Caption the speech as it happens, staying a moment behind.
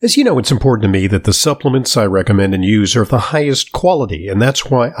As you know, it's important to me that the supplements I recommend and use are of the highest quality, and that's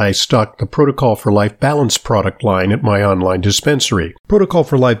why I stock the Protocol for Life Balance product line at my online dispensary. Protocol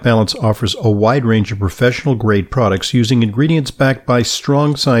for Life Balance offers a wide range of professional-grade products using ingredients backed by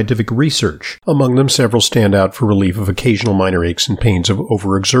strong scientific research. Among them, several stand out for relief of occasional minor aches and pains of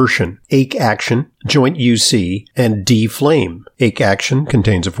overexertion: Ache Action, Joint UC, and D-Flame. Ache Action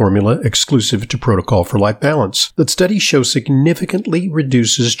contains a formula exclusive to Protocol for Life Balance that studies show significantly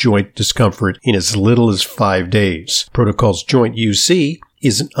reduces joint discomfort in as little as 5 days. Protocol's Joint UC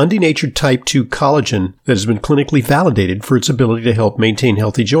is an undenatured type 2 collagen that has been clinically validated for its ability to help maintain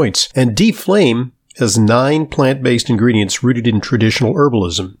healthy joints. And D-Flame has 9 plant-based ingredients rooted in traditional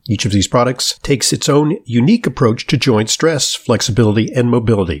herbalism. Each of these products takes its own unique approach to joint stress, flexibility, and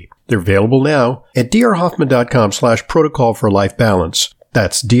mobility. They're available now at drhoffman.com/protocol for life balance.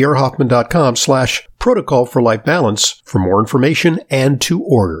 That's drhoffman.com/protocol for life balance for more information and to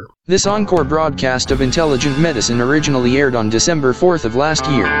order. This encore broadcast of Intelligent Medicine originally aired on December 4th of last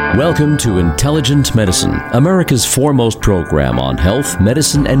year. Welcome to Intelligent Medicine, America's foremost program on health,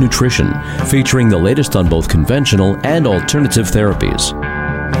 medicine, and nutrition, featuring the latest on both conventional and alternative therapies.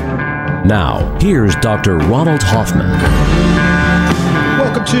 Now, here's Dr. Ronald Hoffman.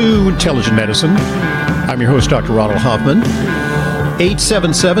 Welcome to Intelligent Medicine. I'm your host, Dr. Ronald Hoffman.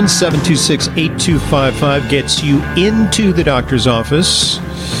 877-726-8255 gets you into the doctor's office,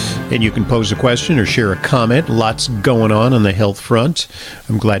 and you can pose a question or share a comment. Lots going on the health front.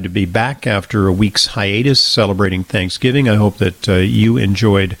 I'm glad to be back after a week's hiatus celebrating Thanksgiving. I hope that you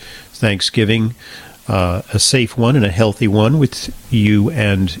enjoyed Thanksgiving, a safe one and a healthy one with you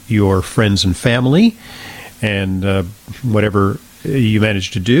and your friends and family. And whatever you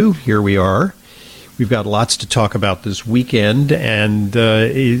managed to do, here we are. We've got lots to talk about this weekend, and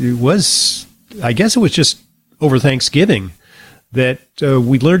I guess it was just over Thanksgiving that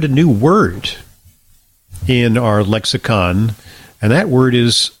we learned a new word in our lexicon, and that word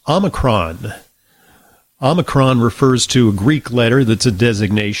is Omicron. Omicron refers to a Greek letter that's a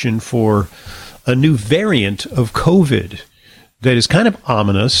designation for a new variant of COVID that is kind of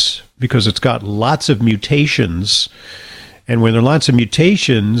ominous because it's got lots of mutations. And when there are lots of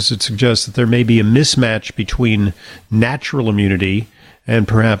mutations, it suggests that there may be a mismatch between natural immunity and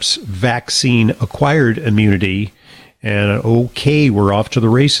perhaps vaccine-acquired immunity. And okay, we're off to the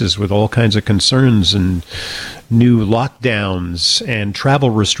races with all kinds of concerns and new lockdowns and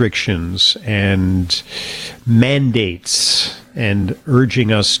travel restrictions and mandates and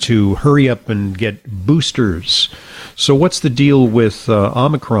urging us to hurry up and get boosters. So what's the deal with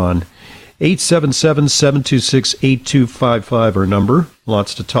Omicron? 877-726-8255 our number.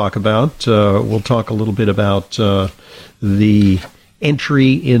 Lots to talk about. We'll talk a little bit about the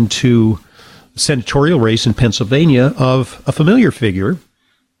entry into senatorial race in Pennsylvania of a familiar figure,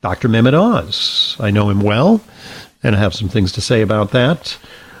 Dr. Mehmet Oz. I know him well, and I have some things to say about that.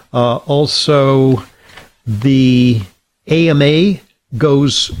 Also, the AMA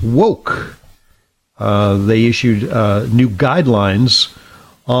goes woke. They issued new guidelines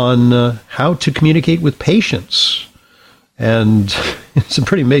on how to communicate with patients. And some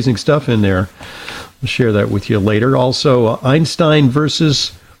pretty amazing stuff in there. I'll share that with you later. Also, Einstein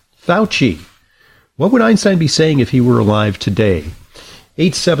versus Fauci. What would Einstein be saying if he were alive today?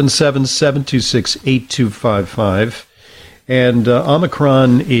 877-726-8255. And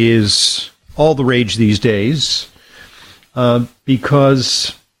Omicron is all the rage these days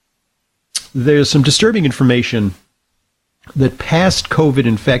because there's some disturbing information that past COVID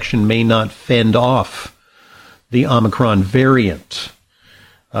infection may not fend off the Omicron variant.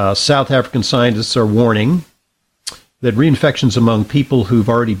 South African scientists are warning that reinfections among people who've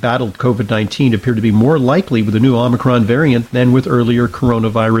already battled COVID-19 appear to be more likely with the new Omicron variant than with earlier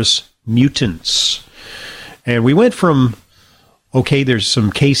coronavirus mutants. And we went from, okay, there's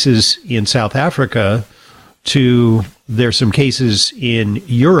some cases in South Africa, to there's some cases in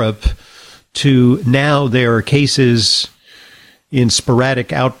Europe, to now there are cases in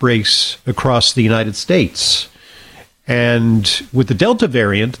sporadic outbreaks across the United States. And with the Delta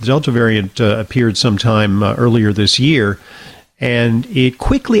variant appeared sometime earlier this year, and it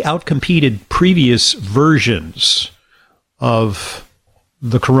quickly outcompeted previous versions of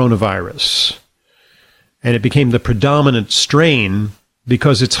the coronavirus. And it became the predominant strain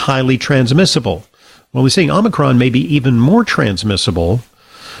because it's highly transmissible. Well, we're saying Omicron may be even more transmissible.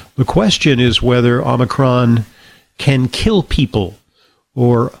 The question is whether Omicron can kill people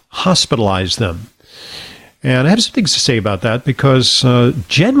or hospitalize them. And I have some things to say about that because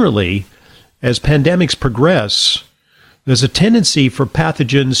generally, as pandemics progress, there's a tendency for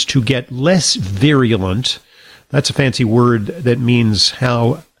pathogens to get less virulent. That's a fancy word that means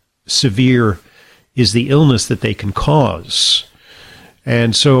how severe is the illness that they can cause.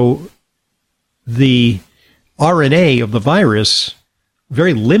 And so the RNA of the virus,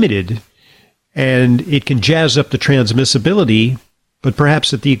 very limited, and it can jazz up the transmissibility, but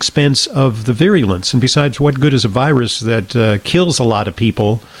perhaps at the expense of the virulence. And besides, what good is a virus that kills a lot of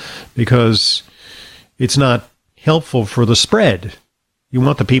people because it's not helpful for the spread? You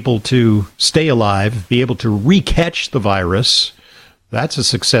want the people to stay alive, be able to recatch the virus. That's a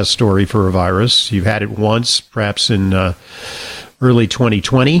success story for a virus. You've had it once, perhaps in early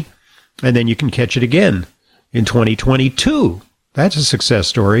 2020, and then you can catch it again in 2022. That's a success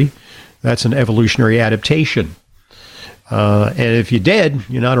story. That's an evolutionary adaptation. And if you're dead,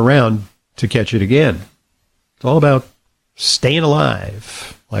 you're not around to catch it again. It's all about staying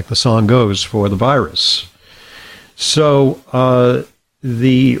alive, like the song goes for the virus. So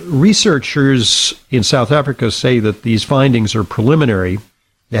the researchers in South Africa say that these findings are preliminary.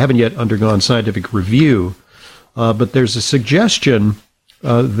 They haven't yet undergone scientific review, but there's a suggestion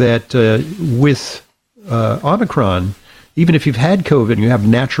that with Omicron, even if you've had COVID and you have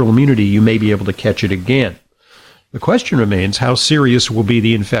natural immunity, you may be able to catch it again. The question remains, how serious will be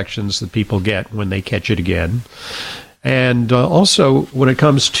the infections that people get when they catch it again? And also, when it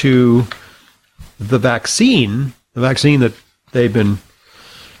comes to the vaccine that they've been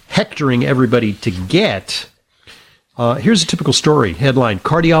hectoring everybody to get, here's a typical story. Headline,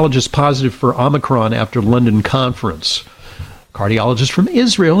 cardiologist positive for Omicron after London conference. Cardiologist from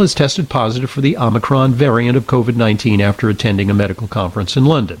Israel has tested positive for the Omicron variant of COVID-19 after attending a medical conference in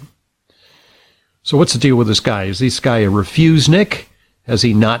London. So what's the deal with this guy? Is this guy a refusenik? Has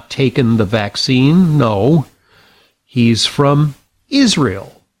he not taken the vaccine? No. He's from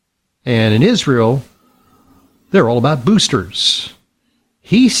Israel. And in Israel, they're all about boosters.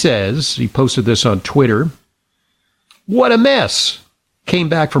 He says, he posted this on Twitter, what a mess. Came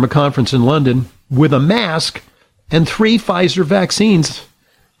back from a conference in London with a mask and 3 Pfizer vaccines.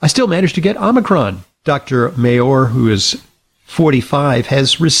 I still managed to get Omicron. Dr. Mayor, who is 45,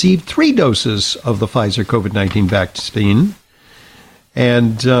 has received 3 doses of the Pfizer COVID-19 vaccine.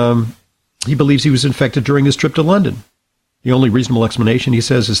 And he believes he was infected during his trip to London. The only reasonable explanation, he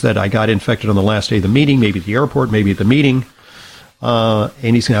says, is that I got infected on the last day of the meeting, maybe at the airport, maybe at the meeting.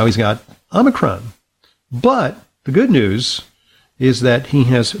 And he's got Omicron. But the good news is that he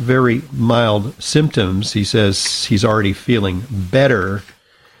has very mild symptoms. He says he's already feeling better.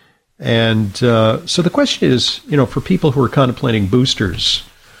 And so the question is, for people who are contemplating boosters,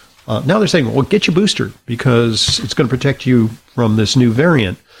 now they're saying, well, get your booster because it's going to protect you from this new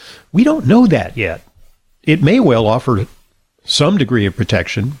variant. We don't know that yet. It may well offer some degree of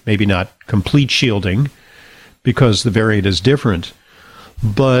protection, maybe not complete shielding because the variant is different.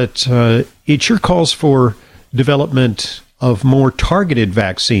 But it sure calls for development of more targeted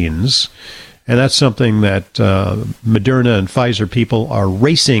vaccines. And that's something that Moderna and Pfizer people are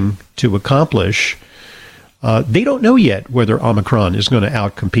racing to accomplish. They don't know yet whether Omicron is going to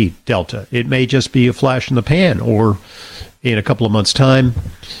outcompete Delta. It may just be a flash in the pan, or in a couple of months' time,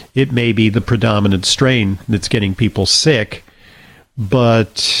 it may be the predominant strain that's getting people sick.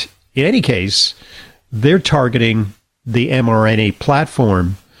 But in any case, they're targeting the mRNA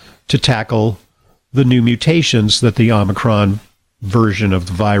platform to tackle the new mutations that the Omicron version of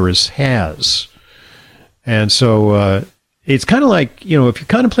the virus has. And so it's kind of like, if you're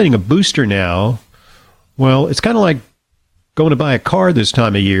contemplating a booster now, well, it's kind of like going to buy a car this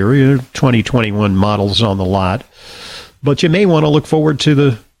time of year, 2021 models on the lot. But you may want to look forward to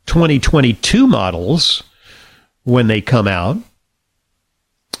the 2022 models when they come out,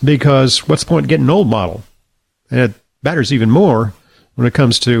 because what's the point of getting an old model? And it matters even more when it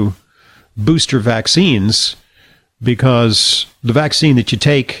comes to booster vaccines, because the vaccine that you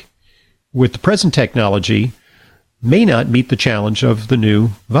take with the present technology may not meet the challenge of the new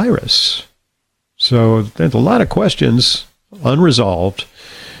virus. So there's a lot of questions unresolved.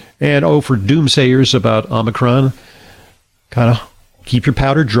 And for doomsayers about Omicron, kind of keep your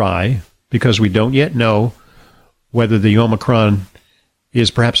powder dry, because we don't yet know whether the Omicron is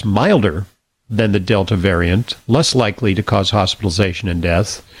perhaps milder than the Delta variant, less likely to cause hospitalization and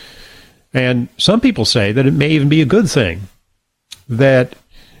death. And some people say that it may even be a good thing that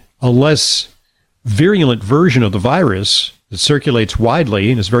a less virulent version of the virus that circulates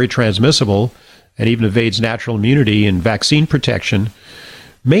widely and is very transmissible and even evades natural immunity and vaccine protection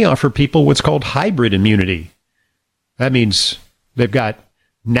may offer people what's called hybrid immunity. That means they've got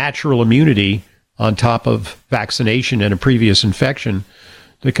natural immunity on top of vaccination and a previous infection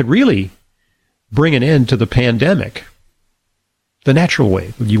that could really bring an end to the pandemic. The natural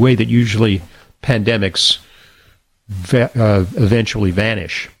way, the way that usually pandemics eventually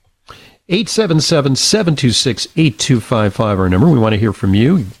vanish. 877-726-8255, our number. We want to hear from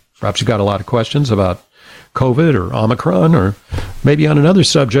you. Perhaps you've got a lot of questions about COVID or Omicron or maybe on another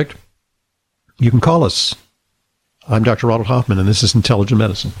subject. You can call us. I'm Dr. Ronald Hoffman, and this is Intelligent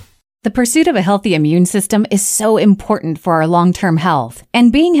Medicine. The pursuit of a healthy immune system is so important for our long-term health.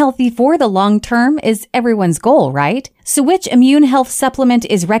 And being healthy for the long term is everyone's goal, right? So which immune health supplement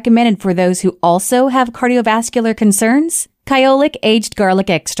is recommended for those who also have cardiovascular concerns? Kyolic Aged Garlic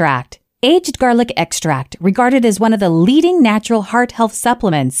Extract. Aged garlic extract, regarded as one of the leading natural heart health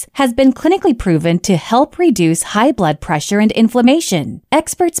supplements, has been clinically proven to help reduce high blood pressure and inflammation.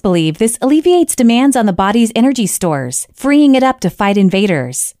 Experts believe this alleviates demands on the body's energy stores, freeing it up to fight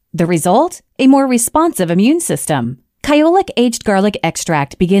invaders. The result? A more responsive immune system. Kyolic Aged Garlic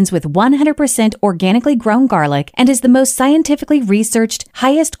Extract begins with 100% organically grown garlic and is the most scientifically researched,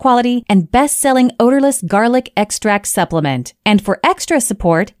 highest quality, and best-selling odorless garlic extract supplement. And for extra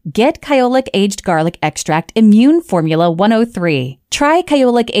support, get Kyolic Aged Garlic Extract Immune Formula 103. Try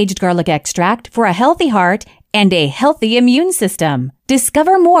Kyolic Aged Garlic Extract for a healthy heart and a healthy immune system.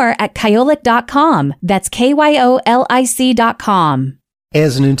 Discover more at kyolic.com. That's KYOLIC.com.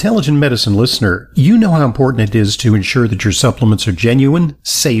 As an Intelligent Medicine listener, you know how important it is to ensure that your supplements are genuine,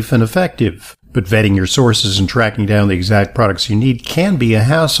 safe, and effective. But vetting your sources and tracking down the exact products you need can be a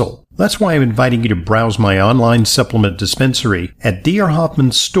hassle. That's why I'm inviting you to browse my online supplement dispensary at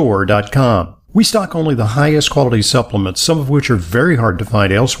drhoffmanstore.com. We stock only the highest quality supplements, some of which are very hard to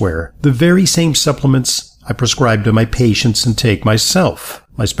find elsewhere. The very same supplements I prescribe to my patients and take myself.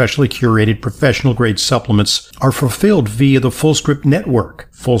 My specially curated professional-grade supplements are fulfilled via the FullScript network.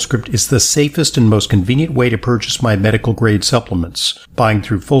 FullScript is the safest and most convenient way to purchase my medical-grade supplements. Buying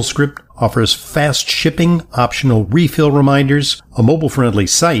through FullScript offers fast shipping, optional refill reminders, a mobile-friendly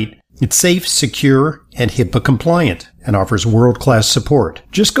site. It's safe, secure, and HIPAA-compliant, and offers world-class support.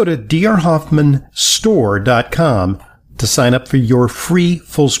 Just go to drhoffmanstore.com to sign up for your free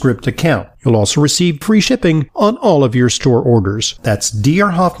FullScript account. You'll also receive free shipping on all of your store orders. That's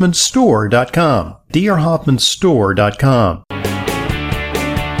drhoffmanstore.com. drhoffmanstore.com.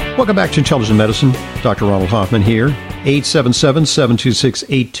 Welcome back to Intelligent Medicine. Dr. Ronald Hoffman here.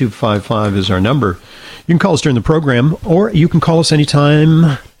 877-726-8255 is our number. You can call us during the program, or you can call us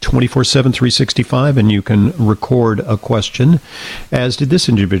anytime, 24/7, 365, and you can record a question, as did this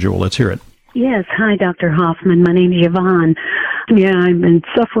individual. Let's hear it. Yes. Hi, Dr. Hoffman. My name's Yvonne. Yeah, I've been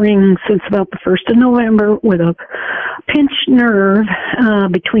suffering since about the 1st of November with a pinched nerve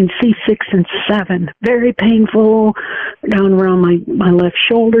between C6 and 7. Very painful down around my left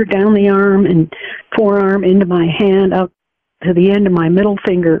shoulder, down the arm and forearm, into my hand, up to the end of my middle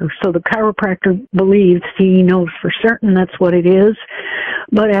finger. So the chiropractor believes he knows for certain that's what it is.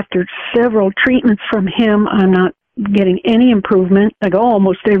 But after several treatments from him, I'm not getting any improvement. I go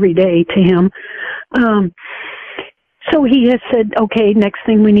almost every day to him. So he has said, okay, next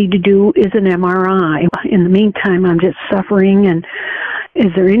thing we need to do is an MRI. In the meantime, I'm just suffering, and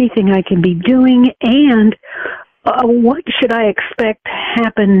is there anything I can be doing? And what should I expect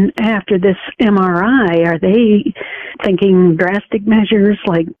happen after this MRI? Are they thinking drastic measures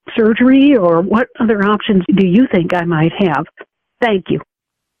like surgery, or what other options do you think I might have? Thank you.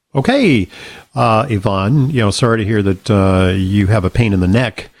 Okay, Yvonne, sorry to hear that you have a pain in the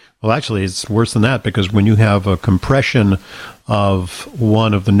neck. Well, actually, it's worse than that, because when you have a compression of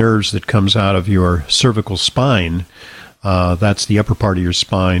one of the nerves that comes out of your cervical spine, that's the upper part of your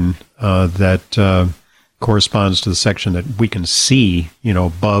spine that corresponds to the section that we can see,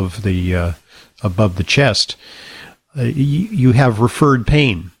 above the chest. You have referred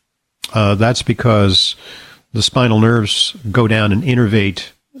pain. That's because the spinal nerves go down and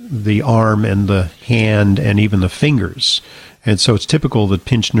innervate the arm and the hand and even the fingers. And so it's typical that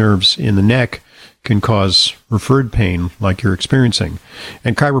pinched nerves in the neck can cause referred pain like you're experiencing.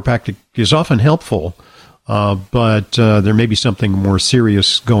 And chiropractic is often helpful, but there may be something more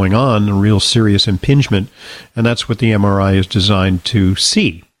serious going on, a real serious impingement, and that's what the MRI is designed to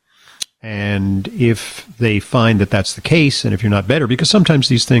see. And if they find that that's the case, and if you're not better, because sometimes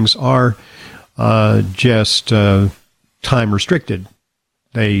these things are just time restricted,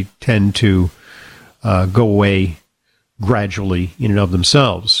 they tend to go away gradually in and of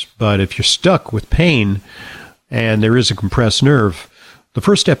themselves. But if you're stuck with pain and there is a compressed nerve, the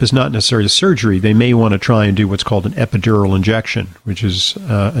first step is not necessarily surgery. They may want to try and do what's called an epidural injection, which is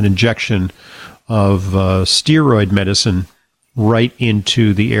an injection of steroid medicine right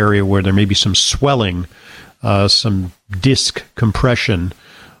into the area where there may be some swelling, some disc compression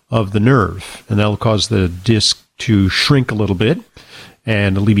of the nerve. And that'll cause the disc to shrink a little bit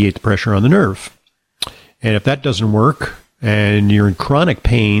and alleviate the pressure on the nerve. And if that doesn't work, and you're in chronic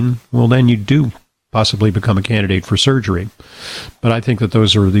pain, well, then you do possibly become a candidate for surgery. But I think that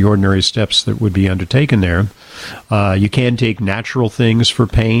those are the ordinary steps that would be undertaken there. You can take natural things for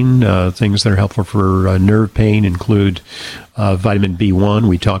pain. Things that are helpful for nerve pain include vitamin B1.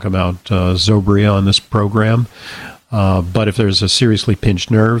 We talk about Zobria on this program. But if there's a seriously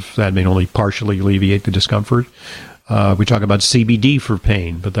pinched nerve, that may only partially alleviate the discomfort. We talk about CBD for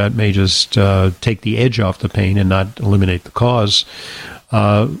pain, but that may just take the edge off the pain and not eliminate the cause.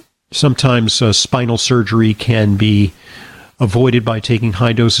 Sometimes spinal surgery can be avoided by taking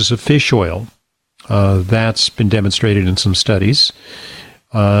high doses of fish oil. That's been demonstrated in some studies.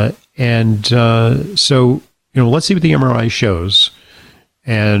 So, let's see what the MRI shows.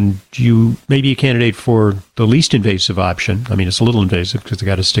 And you may be a candidate for the least invasive option. I mean, it's a little invasive because they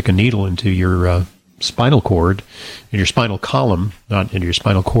got to stick a needle into your spinal cord, in your spinal column, not into your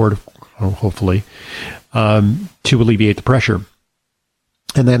spinal cord, hopefully, to alleviate the pressure.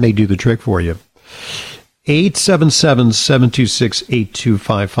 And that may do the trick for you.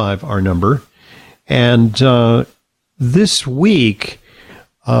 877-726-8255, our number. And this week,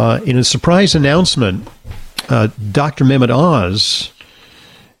 in a surprise announcement, Dr. Mehmet Oz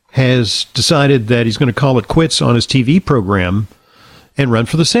has decided that he's going to call it quits on his TV program and run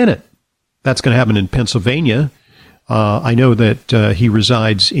for the Senate. That's going to happen in Pennsylvania. I know that he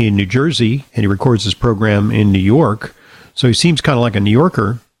resides in New Jersey, and he records his program in New York. So he seems kind of like a New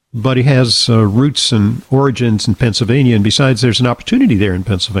Yorker, but he has roots and origins in Pennsylvania. And besides, there's an opportunity there in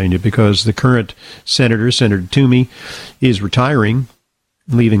Pennsylvania because the current senator, Senator Toomey, is retiring,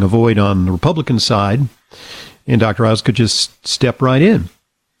 leaving a void on the Republican side. And Dr. Oz could just step right in.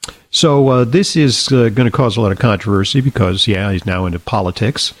 So this is going to cause a lot of controversy because, he's now into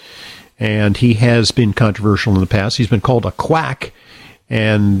politics. And he has been controversial in the past. He's been called a quack.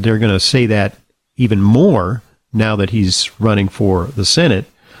 And they're going to say that even more now that he's running for the Senate.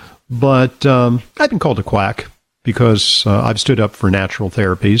 But I've been called a quack because I've stood up for natural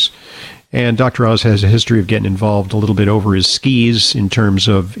therapies. And Dr. Oz has a history of getting involved a little bit over his skis in terms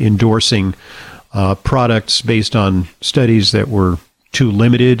of endorsing products based on studies that were too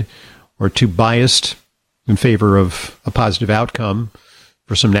limited or too biased in favor of a positive outcome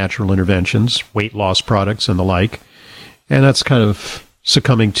for some natural interventions, weight loss products and the like. And that's kind of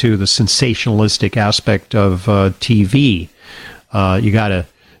succumbing to the sensationalistic aspect of TV. You got to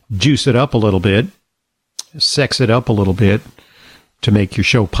juice it up a little bit, sex it up a little bit to make your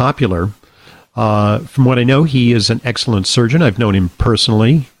show popular. From what I know, he is an excellent surgeon. I've known him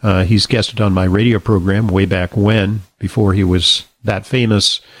personally. He's guested on my radio program way back when, before he was that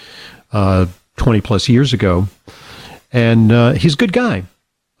famous 20 plus years ago. And he's a good guy.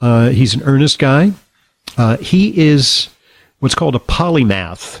 He's an earnest guy. He is what's called a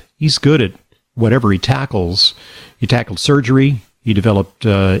polymath. He's good at whatever he tackles. He tackled surgery. He developed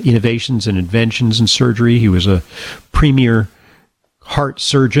innovations and inventions in surgery. He was a premier heart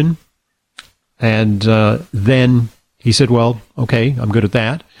surgeon. And then he said, well, okay, I'm good at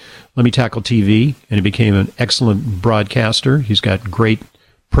that. Let me tackle TV. And he became an excellent broadcaster. He's got great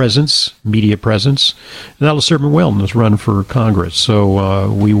presence, media presence, and that'll serve him well in his run for Congress.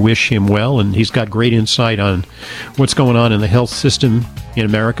 So we wish him well, and he's got great insight on what's going on in the health system in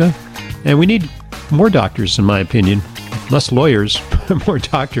America. And we need more doctors, in my opinion, less lawyers, more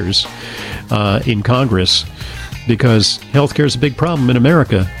doctors in Congress, because healthcare is a big problem in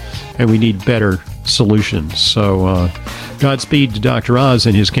America, and we need better solutions. So Godspeed to Dr. Oz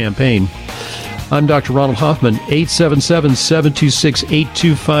and his campaign. I'm Dr. Ronald Hoffman,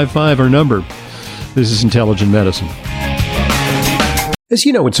 877-726-8255, our number. This is Intelligent Medicine. As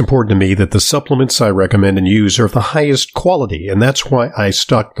you know, it's important to me that the supplements I recommend and use are of the highest quality, and that's why I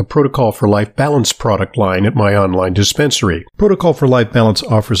stock the Protocol for Life Balance product line at my online dispensary. Protocol for Life Balance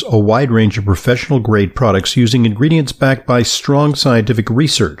offers a wide range of professional-grade products using ingredients backed by strong scientific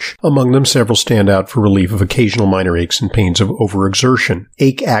research. Among them, several stand out for relief of occasional minor aches and pains of overexertion: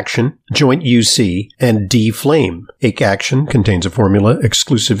 Ache Action, Joint UC, and D-Flame. Ache Action contains a formula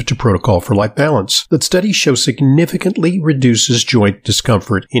exclusive to Protocol for Life Balance that studies show significantly reduces joint discomfort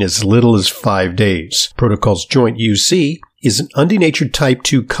in as little as 5 days. Protocol's Joint UC is an undenatured type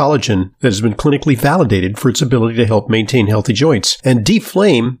 2 collagen that has been clinically validated for its ability to help maintain healthy joints. And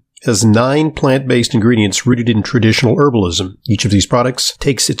D-Flame has 9 plant-based ingredients rooted in traditional herbalism. Each of these products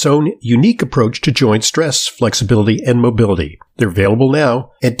takes its own unique approach to joint stress, flexibility, and mobility. They're available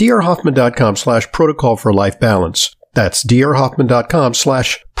now at drhoffman.com/protocol for life balance. That's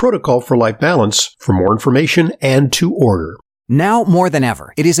drhoffman.com/protocol for life balance for more information and to order. Now more than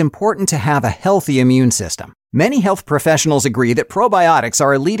ever, it is important to have a healthy immune system. Many health professionals agree that probiotics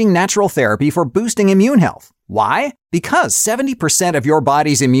are a leading natural therapy for boosting immune health. Why? Because 70% of your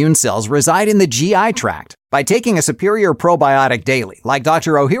body's immune cells reside in the GI tract. By taking a superior probiotic daily, like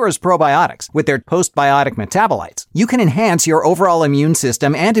Dr. Ohhira's probiotics, with their postbiotic metabolites, you can enhance your overall immune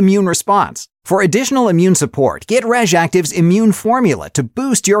system and immune response. For additional immune support, get RegActive's Immune Formula to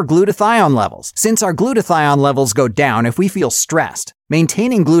boost your glutathione levels, since our glutathione levels go down if we feel stressed.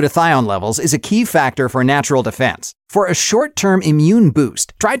 Maintaining glutathione levels is a key factor for natural defense. For a short-term immune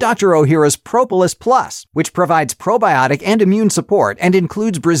boost, try Dr. Ohhira's Propolis Plus, which provides probiotic and immune support and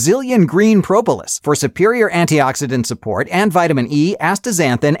includes Brazilian green propolis for superior antioxidant support and vitamin E,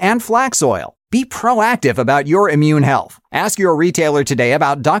 astaxanthin, and flax oil. Be proactive about your immune health. Ask your retailer today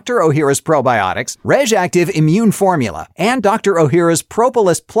about Dr. Ohhira's probiotics, RegActive Immune Formula, and Dr. Ohhira's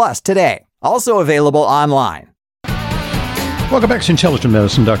Propolis Plus today. Also available online. Welcome back to Intelligent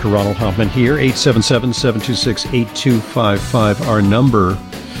Medicine. Dr. Ronald Hoffman here. 877-726-8255, our number.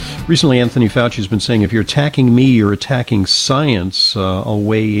 Recently, Anthony Fauci has been saying, if you're attacking me, you're attacking science. I'll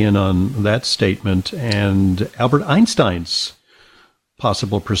weigh in on that statement. And Albert Einstein's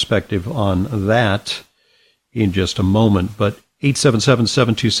possible perspective on that in just a moment. But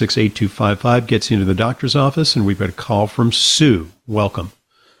 877-726-8255 gets you into the doctor's office, and we've got a call from Sue. Welcome.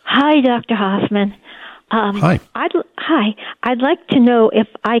 Hi, Dr. Hoffman. Hi. I'd like to know if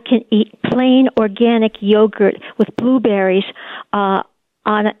I can eat plain organic yogurt with blueberries on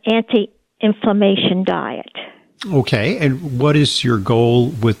an anti-inflammation diet. Okay, and what is your goal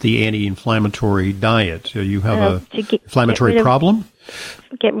with the anti-inflammatory diet? You have an inflammatory problem?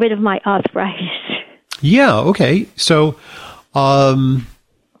 Get rid of my arthritis. Yeah, okay. So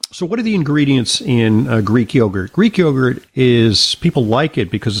what are the ingredients in Greek yogurt? Greek yogurt is, people like it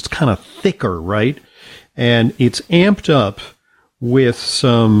because it's kind of thicker, right? And it's amped up with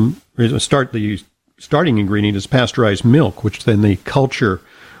the starting ingredient is pasteurized milk, which then they culture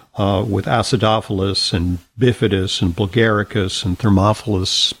with acidophilus and bifidus and bulgaricus and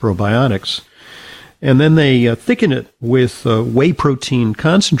thermophilus probiotics. And then they thicken it with whey protein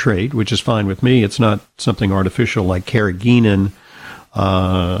concentrate, which is fine with me. It's not something artificial like carrageenan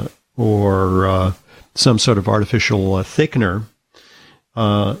or some sort of artificial thickener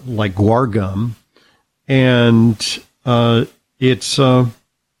like guar gum. And it's a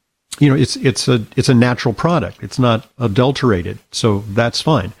natural product. It's not adulterated, so that's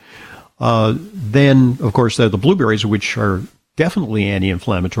fine. Then, of course, there are the blueberries, which are definitely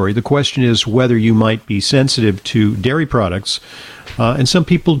anti-inflammatory. The question is whether you might be sensitive to dairy products, and some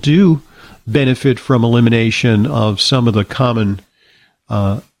people do benefit from elimination of some of the common,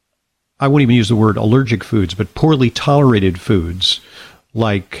 I won't even use the word allergic foods, but poorly tolerated foods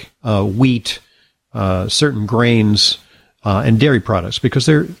like wheat, certain grains, and dairy products, because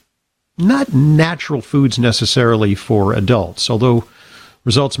they're not natural foods necessarily for adults, although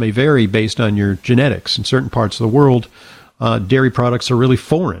results may vary based on your genetics. In certain parts of the world, dairy products are really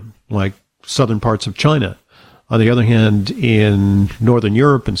foreign, like southern parts of China. On the other hand, in Northern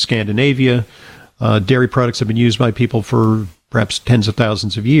Europe and Scandinavia, dairy products have been used by people for perhaps tens of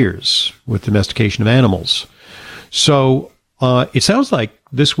thousands of years with domestication of animals. So it sounds like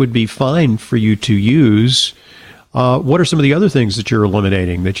this would be fine for you to use. What are some of the other things that you're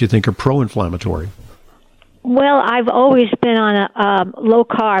eliminating that you think are pro-inflammatory? Well, I've always been on a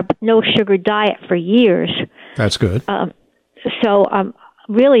low-carb, no-sugar diet for years. That's good. So I'm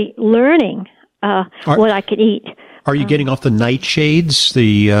really learning what I could eat. Are you getting off the nightshades,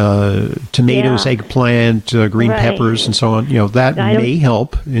 the tomatoes, eggplant, green peppers, and so on? You know, that may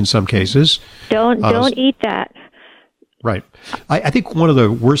help in some cases. Don't eat that. Right. I think one of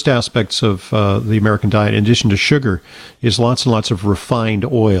the worst aspects of the American diet, in addition to sugar, is lots and lots of refined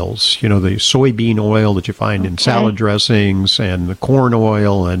oils. You know, the soybean oil that you find in salad dressings and the corn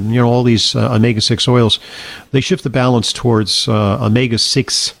oil and, you know, all these omega-6 oils. They shift the balance towards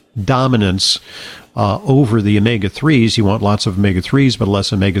omega-6 dominance over the omega-3s. You want lots of omega-3s, but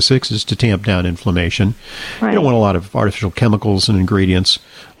less omega-6s to tamp down inflammation. Right. You don't want a lot of artificial chemicals and ingredients.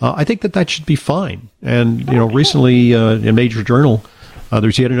 I think that should be fine. And, you know, recently in a major journal,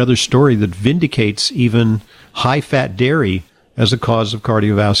 there's yet another story that vindicates even high-fat dairy as a cause of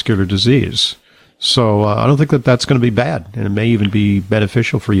cardiovascular disease. So I don't think that that's going to be bad, and it may even be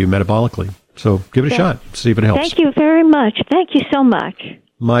beneficial for you metabolically. So give it a shot. See if it helps. Thank you very much. Thank you so much.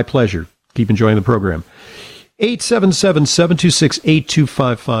 My pleasure. Keep enjoying the program.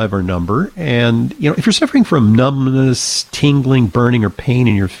 877-726-8255 our number. And, you know, if you're suffering from numbness, tingling, burning, or pain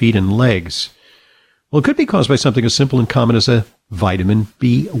in your feet and legs, well, it could be caused by something as simple and common as a vitamin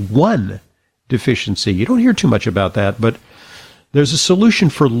B1 deficiency. You don't hear too much about that, but there's a solution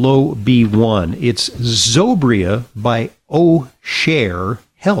for low B1. It's Zobria by O'Share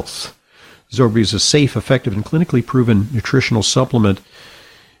Health. Zobria is a safe, effective, and clinically proven nutritional supplement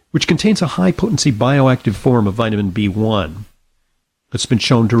which contains a high-potency bioactive form of vitamin B1. It's been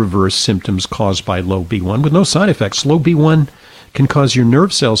shown to reverse symptoms caused by low B1 with no side effects. Low B1 can cause your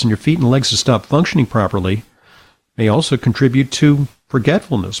nerve cells in your feet and legs to stop functioning properly. May also contribute to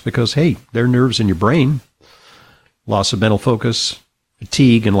forgetfulness because, hey, there are nerves in your brain. Loss of mental focus,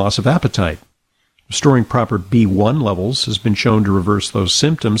 fatigue, and loss of appetite. Restoring proper B1 levels has been shown to reverse those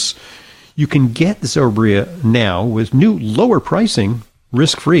symptoms. You can get Zobria now with new lower pricing,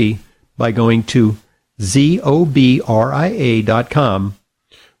 risk-free, by going to zobria.com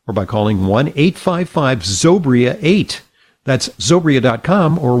or by calling 1-855-ZOBRIA-8. That's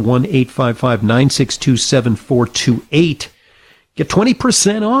Zobria.com or 1-855-962-7428. Get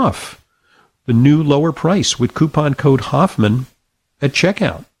 20% off the new lower price with coupon code Hoffman at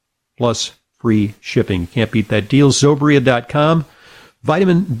checkout, plus free shipping. Can't beat that deal. Zobria.com.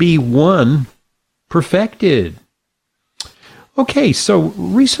 Vitamin B1 perfected. Okay, so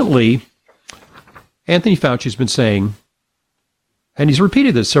recently, Anthony Fauci's been saying, and he's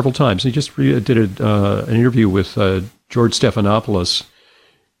repeated this several times. He just did an interview with George Stephanopoulos,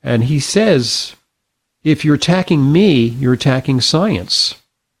 and he says, if you're attacking me, you're attacking science.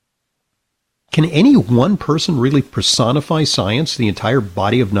 Can any one person really personify science, the entire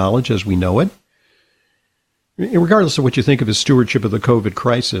body of knowledge as we know it? Regardless of what you think of his stewardship of the COVID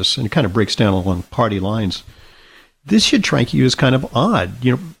crisis, and it kind of breaks down along party lines, this should strike you as kind of odd.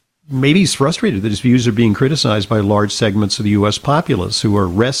 Maybe he's frustrated that his views are being criticized by large segments of the U.S. populace who are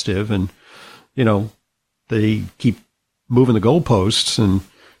restive and, they keep moving the goalposts and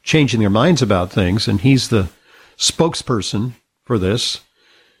changing their minds about things. And he's the spokesperson for this.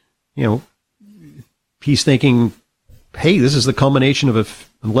 He's thinking, hey, this is the culmination of an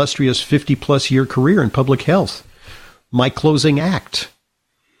illustrious 50-plus year career in public health. My closing act.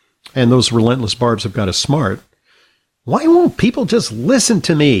 And those relentless barbs have got us smart. Why won't people just listen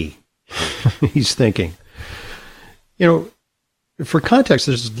to me? He's thinking. For context,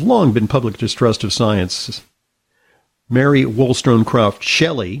 there's long been public distrust of science. Mary Wollstonecraft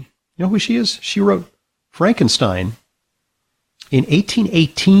Shelley, you know who she is? She wrote Frankenstein in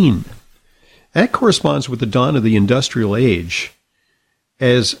 1818. That corresponds with the dawn of the industrial age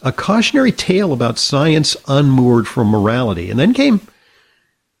as a cautionary tale about science unmoored from morality. And then came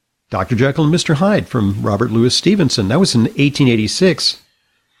Dr. Jekyll and Mr. Hyde from Robert Louis Stevenson. That was in 1886.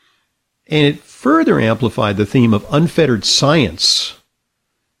 And it further amplified the theme of unfettered science.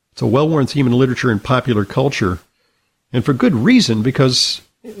 It's a well-worn theme in literature and popular culture. And for good reason, because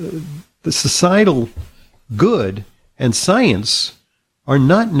the societal good and science are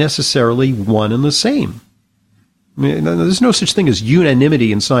not necessarily one and the same. There's no such thing as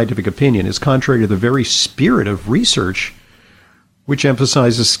unanimity in scientific opinion. It's contrary to the very spirit of research, which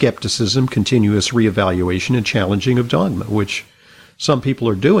emphasizes skepticism, continuous reevaluation, and challenging of dogma, which some people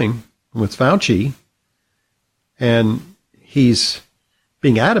are doing with Fauci. And he's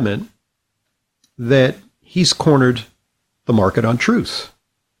being adamant that he's cornered the market on truth.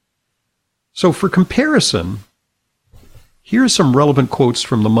 So for comparison, here are some relevant quotes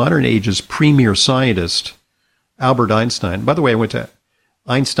from the modern age's premier scientist, Albert Einstein. By the way, I went to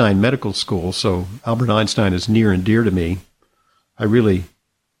Einstein Medical School, so Albert Einstein is near and dear to me. I really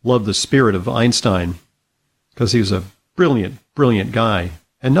love the spirit of Einstein because he was a brilliant, brilliant guy.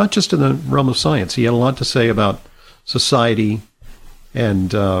 And not just in the realm of science. He had a lot to say about society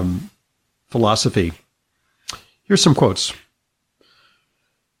and philosophy. Here's some quotes.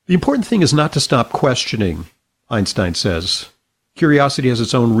 The important thing is not to stop questioning, Einstein says. Curiosity has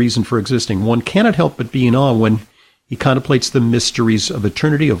its own reason for existing. One cannot help but be in awe when he contemplates the mysteries of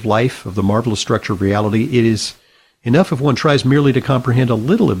eternity, of life, of the marvelous structure of reality. It is enough if one tries merely to comprehend a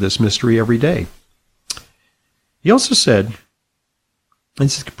little of this mystery every day. He also said, and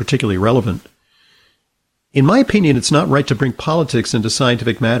this is particularly relevant, in my opinion, it's not right to bring politics into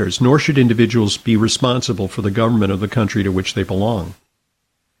scientific matters, nor should individuals be responsible for the government of the country to which they belong.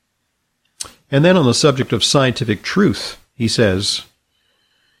 And then on the subject of scientific truth, he says,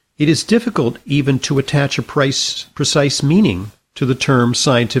 it is difficult even to attach a precise meaning to the term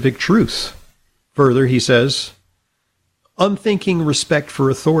scientific truth. Further, he says, unthinking respect for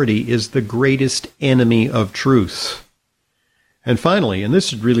authority is the greatest enemy of truth. And finally, and this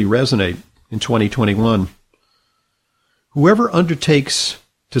should really resonate in 2021, whoever undertakes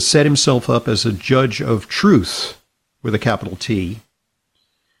to set himself up as a judge of truth, with a capital T,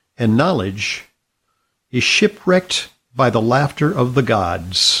 and knowledge, is shipwrecked by the laughter of the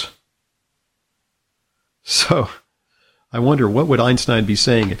gods. So, I wonder, what would Einstein be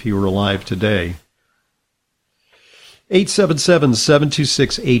saying if he were alive today?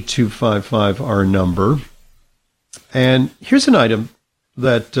 877-726-8255, our number. And here's an item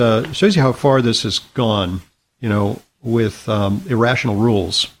that shows you how far this has gone, with irrational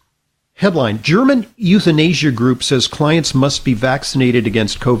rules. Headline, German euthanasia group says clients must be vaccinated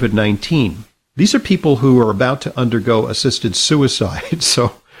against COVID-19. These are people who are about to undergo assisted suicide.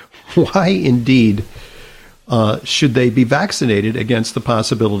 So why indeed should they be vaccinated against the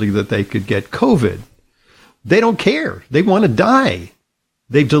possibility that they could get COVID? They don't care. They want to die.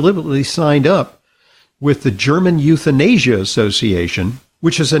 They've deliberately signed up with the German Euthanasia Association,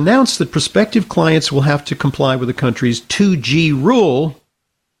 which has announced that prospective clients will have to comply with the country's 2G rule,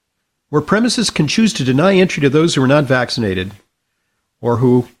 where premises can choose to deny entry to those who are not vaccinated or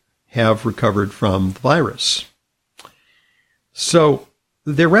who have recovered from the virus. So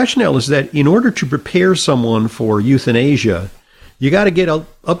their rationale is that in order to prepare someone for euthanasia, you got to get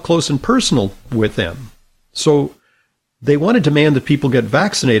up close and personal with them. So they want to demand that people get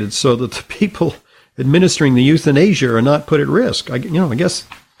vaccinated so that the people administering the euthanasia are not put at risk. I guess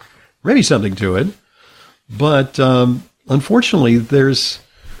maybe something to it. But unfortunately, there's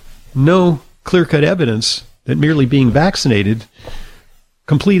no clear-cut evidence that merely being vaccinated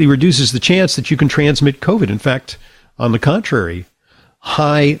completely reduces the chance that you can transmit COVID. In fact, on the contrary,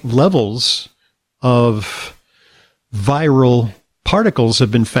 high levels of viral particles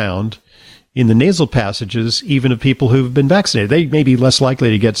have been found in the nasal passages, even of people who've been vaccinated. They may be less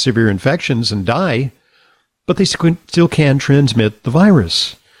likely to get severe infections and die, but they still can transmit the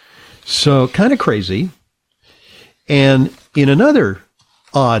virus. So kind of crazy. And in another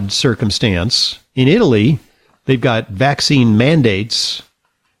odd circumstance, in Italy, they've got vaccine mandates,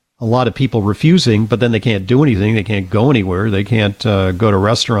 a lot of people refusing, but then they can't do anything. They can't go anywhere. They can't go to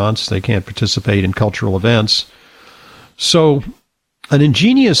restaurants. They can't participate in cultural events. So an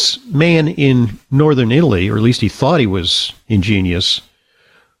ingenious man in northern Italy, or at least he thought he was ingenious,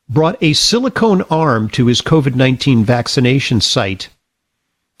 brought a silicone arm to his COVID-19 vaccination site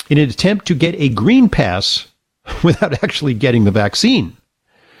in an attempt to get a green pass without actually getting the vaccine.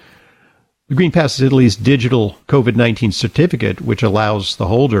 The Green Pass is Italy's digital COVID-19 certificate, which allows the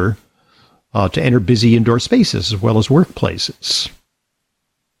holder to enter busy indoor spaces as well as workplaces.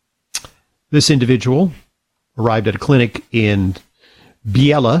 This individual arrived at a clinic in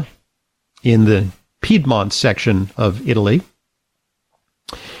Biella, in the Piedmont section of Italy,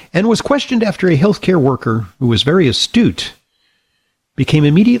 and was questioned after a healthcare worker who was very astute became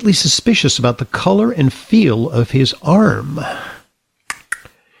immediately suspicious about the color and feel of his arm.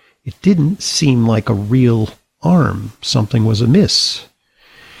 It didn't seem like a real arm. Something was amiss.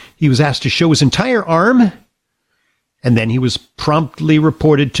 He was asked to show his entire arm, and then he was promptly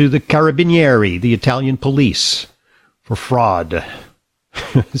reported to the Carabinieri, the Italian police, for fraud.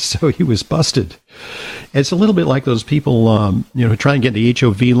 So he was busted. It's a little bit like those people, who try and get the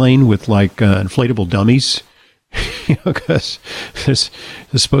HOV lane with inflatable dummies. Because there's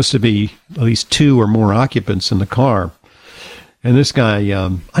supposed to be at least 2 or more occupants in the car. And this guy,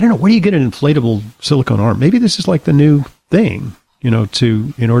 I don't know, where do you get an inflatable silicone arm? Maybe this is like the new thing,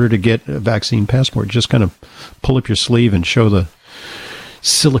 in order to get a vaccine passport, just kind of pull up your sleeve and show the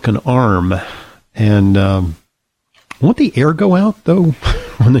silicone arm. And won't the air go out, though,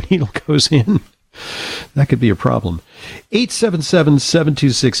 when the needle goes in? That could be a problem.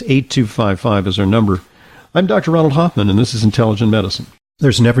 877-726-8255 is our number. I'm Dr. Ronald Hoffman, and this is Intelligent Medicine.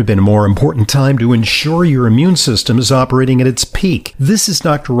 There's never been a more important time to ensure your immune system is operating at its peak. This is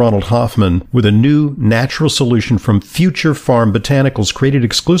Dr. Ronald Hoffman with a new natural solution from Future Farm Botanicals created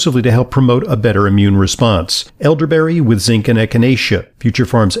exclusively to help promote a better immune response. Elderberry with zinc and echinacea. Future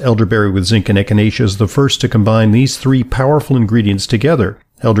Farm's elderberry with zinc and echinacea is the first to combine these 3 powerful ingredients together.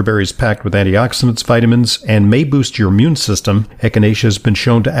 Elderberry is packed with antioxidants, vitamins, and may boost your immune system. Echinacea has been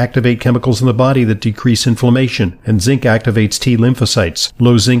shown to activate chemicals in the body that decrease inflammation, and zinc activates T lymphocytes.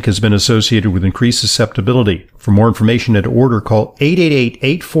 Low zinc has been associated with increased susceptibility. For more information and to order, call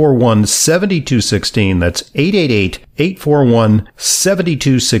 888-841-7216. That's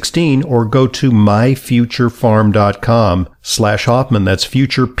 888-841-7216, or go to myfuturefarm.com/Hoffman. That's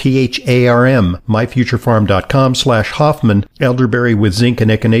future, PHARM. myfuturefarm.com/Hoffman. Elderberry with zinc and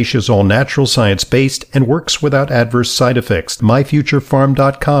echinacea is all natural, science-based, and works without adverse side effects.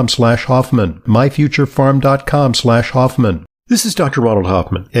 myfuturefarm.com/Hoffman. myfuturefarm.com/Hoffman. This is Dr. Ronald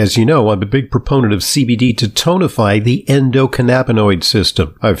Hoffman. As you know, I'm a big proponent of CBD to tonify the endocannabinoid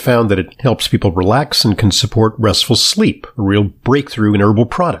system. I've found that it helps people relax and can support restful sleep, a real breakthrough in herbal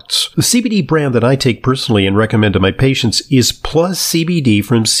products. The CBD brand that I take personally and recommend to my patients is Plus CBD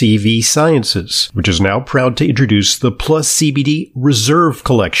from CV Sciences, which is now proud to introduce the Plus CBD Reserve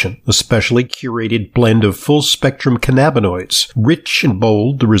Collection, a specially curated blend of full-spectrum cannabinoids. Rich and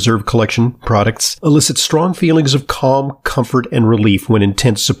bold, the Reserve Collection products elicit strong feelings of calm, comfort, and relief when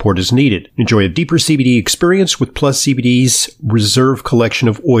intense support is needed. Enjoy a deeper CBD experience with Plus CBD's Reserve collection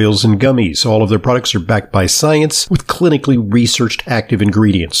of oils and gummies. All of their products are backed by science with clinically researched active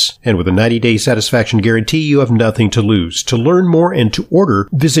ingredients. And with a 90-day satisfaction guarantee, you have nothing to lose. To learn more and to order,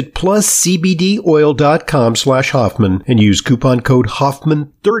 visit pluscbdoil.com/Hoffman and use coupon code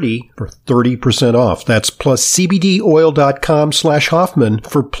Hoffman30 for 30% off. That's pluscbdoil.com/Hoffman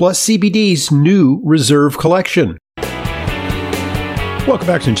for Plus CBD's new Reserve collection. Welcome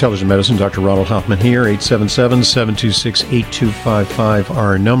back to Intelligent Medicine. Dr. Ronald Hoffman here, 877-726-8255,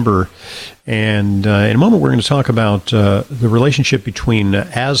 our number. And in a moment, we're going to talk about the relationship between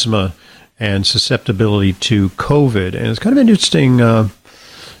asthma and susceptibility to COVID. And it's kind of an interesting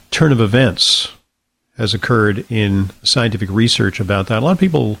turn of events has occurred in scientific research about that. A lot of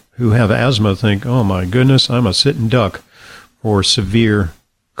people who have asthma think, oh my goodness, I'm a sitting duck for severe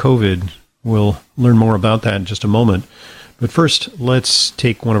COVID. We'll learn more about that in just a moment. But first, let's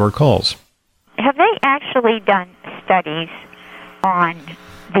take one of our calls. Have they actually done studies on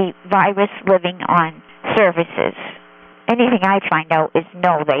the virus living on surfaces? Anything I find out is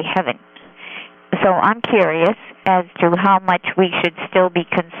no, they haven't. So I'm curious as to how much we should still be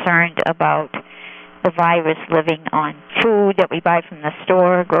concerned about the virus living on food that we buy from the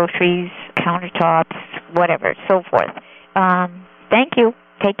store, groceries, countertops, whatever, so forth. Thank you.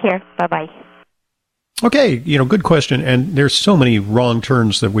 Take care. Bye-bye. Okay, good question. And there's so many wrong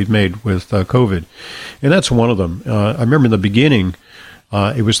turns that we've made with COVID, and that's one of them. I remember in the beginning,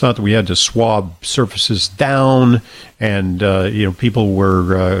 it was thought that we had to swab surfaces down, and people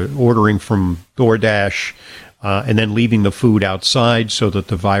were ordering from DoorDash and then leaving the food outside so that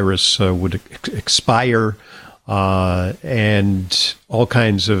the virus would expire. And all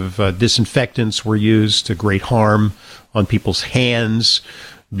kinds of disinfectants were used to great harm on people's hands,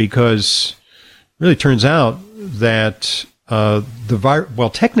 because really turns out that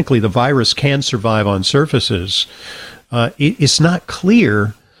technically the virus can survive on surfaces. It's not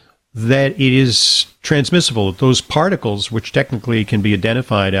clear that it is transmissible. Those particles, which technically can be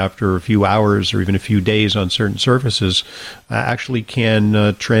identified after a few hours or even a few days on certain surfaces, actually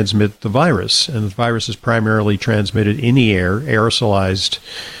can transmit the virus. And the virus is primarily transmitted in the air, aerosolized,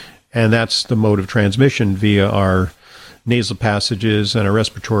 and that's the mode of transmission via our nasal passages and a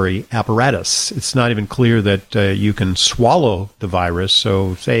respiratory apparatus. It's not even clear that you can swallow the virus.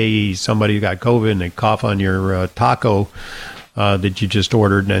 So say somebody got COVID and they cough on your taco that you just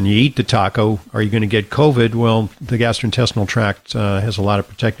ordered and you eat the taco. Are you going to get COVID? Well, the gastrointestinal tract has a lot of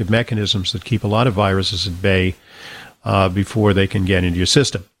protective mechanisms that keep a lot of viruses at bay before they can get into your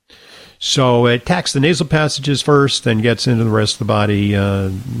system. So it attacks the nasal passages first, then gets into the rest of the body,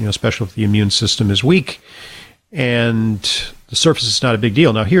 especially if the immune system is weak. And the surface is not a big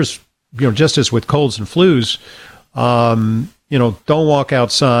deal. Now, here's, just as with colds and flus, don't walk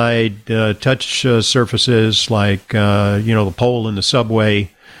outside, touch surfaces like, the pole in the subway,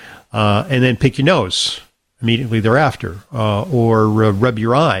 and then pick your nose immediately thereafter, or rub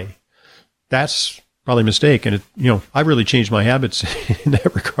your eye. That's probably a mistake. And, I've really changed my habits in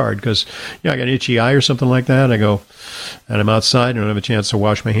that regard because, I got an itchy eye or something like that. I go, and I'm outside and I don't have a chance to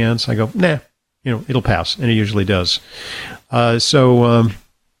wash my hands. I go, nah. It'll pass, and it usually does. I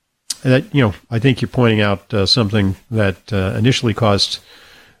think you're pointing out something that initially caused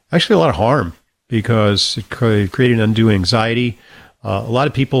actually a lot of harm because it created undue anxiety. A lot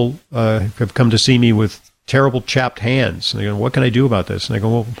of people have come to see me with terrible chapped hands. And they go, what can I do about this? And I go,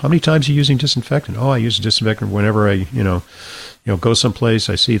 well, how many times are you using disinfectant? Oh, I use disinfectant whenever I, go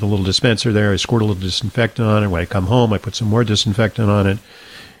someplace. I see the little dispenser there. I squirt a little disinfectant on it. When I come home, I put some more disinfectant on it.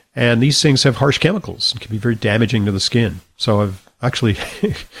 And these things have harsh chemicals and can be very damaging to the skin. So I've actually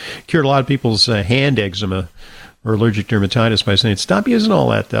cured a lot of people's hand eczema or allergic dermatitis by saying, stop using all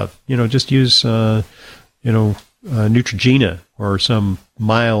that stuff. Just use, Neutrogena or some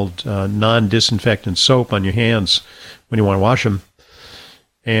mild non-disinfectant soap on your hands when you want to wash them.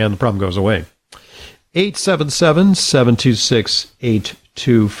 And the problem goes away.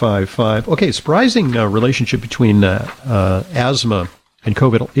 877-726-8255. Okay, surprising relationship between asthma And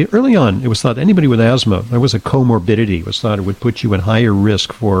COVID, early on, it was thought anybody with asthma, there was a comorbidity. It was thought it would put you in higher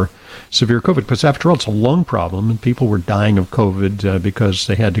risk for severe COVID, because after all, it's a lung problem, and people were dying of COVID because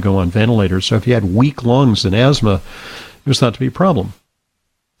they had to go on ventilators. So if you had weak lungs and asthma, it was thought to be a problem.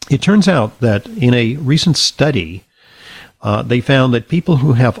 It turns out that in a recent study, they found that people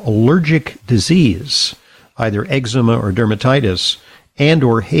who have allergic disease, either eczema or dermatitis, and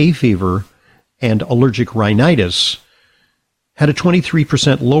or hay fever and allergic rhinitis, had a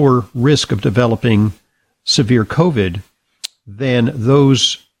 23% lower risk of developing severe COVID than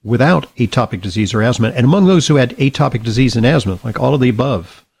those without atopic disease or asthma. And among those who had atopic disease and asthma, like all of the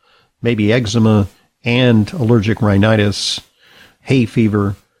above, maybe eczema and allergic rhinitis, hay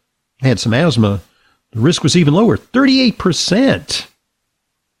fever, had some asthma, the risk was even lower, 38%.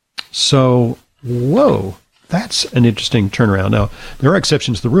 So, whoa, that's an interesting turnaround. Now, there are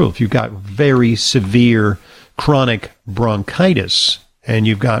exceptions to the rule. If you've got very severe chronic bronchitis, and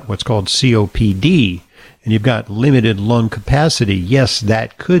you've got what's called COPD, and you've got limited lung capacity, yes,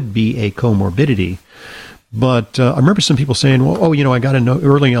 that could be a comorbidity. But I remember some people saying, well, I got to know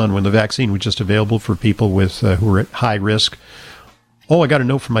early on when the vaccine was just available for people with who were at high risk. I got a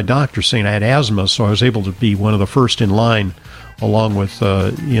note from my doctor saying I had asthma, so I was able to be one of the first in line along with,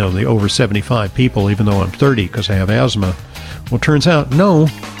 the over 75 people, even though I'm 30 because I have asthma. Well, it turns out, no,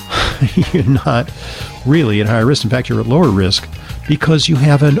 you're not really at high risk. In fact, you're at lower risk because you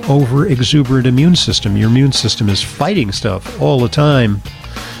have an over-exuberant immune system. Your immune system is fighting stuff all the time,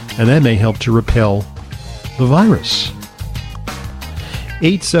 and that may help to repel the virus.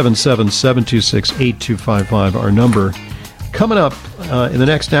 877-726-8255, our number. Coming up in the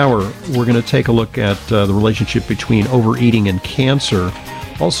next hour, we're going to take a look at the relationship between overeating and cancer.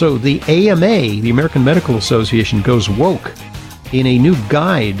 Also, the AMA, the American Medical Association, goes woke in a new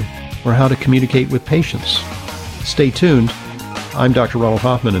guide for how to communicate with patients. Stay tuned. I'm Dr. Ronald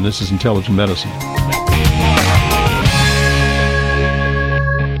Hoffman, and this is Intelligent Medicine.